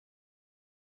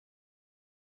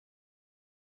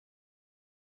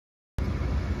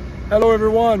Hello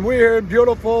everyone, we're here in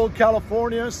beautiful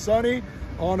California, sunny,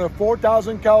 on a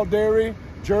 4,000 cow dairy,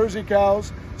 Jersey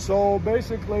cows. So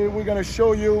basically we're going to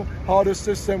show you how the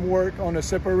system works on a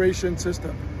separation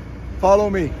system. Follow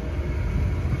me.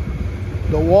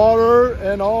 The water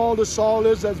and all the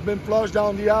solids that's been flushed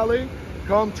down the alley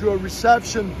come to a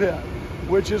reception pit,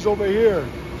 which is over here.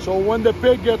 So when the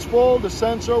pit gets full, the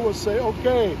sensor will say,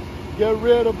 okay, get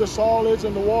rid of the solids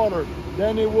and the water.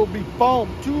 Then it will be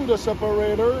pumped to the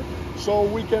separator so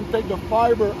we can take the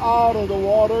fiber out of the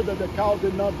water that the cow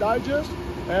did not digest,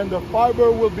 and the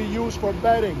fiber will be used for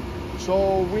bedding.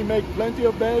 So we make plenty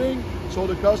of bedding so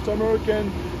the customer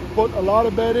can put a lot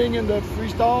of bedding in the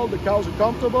freestall, the cows are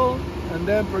comfortable, and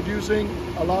then producing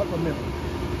a lot of milk.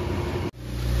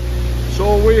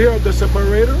 So we're here at the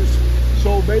separators.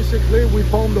 So basically we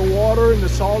pump the water and the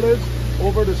solids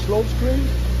over the slope screen.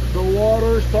 The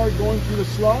water starts going through the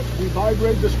slot. We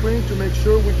vibrate the screen to make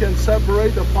sure we can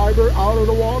separate the fiber out of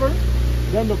the water.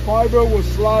 Then the fiber will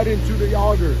slide into the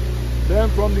auger. Then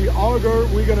from the auger,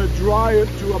 we're gonna dry it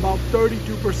to about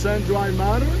 32% dry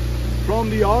matter. From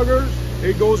the augers,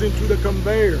 it goes into the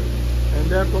conveyor. And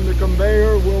then from the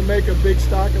conveyor, we'll make a big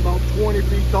stack about 20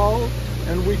 feet tall,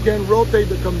 and we can rotate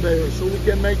the conveyor. So we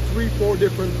can make 3-4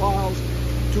 different piles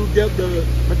to get the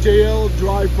material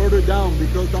dry further down,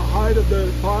 because the height of the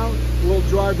pile will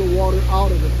drive the water out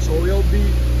of it. So it'll be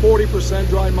 40%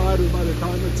 dry matter by the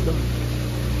time it's done.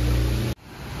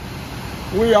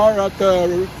 We are at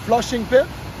the flushing pit.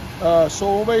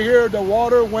 So over here, the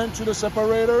water went to the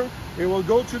separator. It will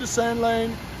go to the sand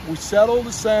lane. We settle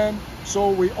the sand, so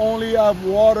we only have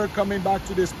water coming back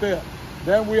to this pit.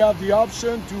 Then we have the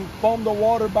option to pump the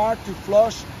water back to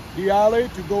flush the alley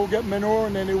to go get manure,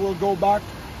 and then it will go back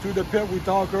to the pit we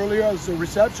talked earlier as the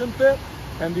reception pit.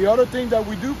 And the other thing that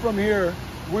we do from here,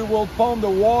 we will pump the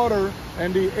water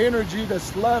and the energy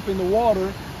that's left in the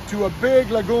water to a big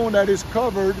lagoon that is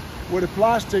covered with a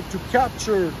plastic to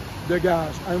capture the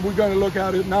gas. And we're going to look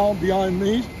at it now behind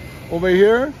me over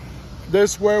here.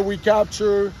 This is where we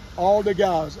capture all the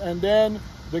gas, and then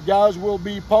the gas will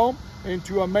be pumped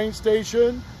into a main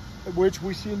station, which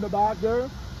we see in the back there,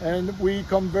 and we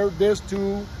convert this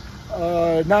to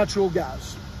natural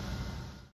gas.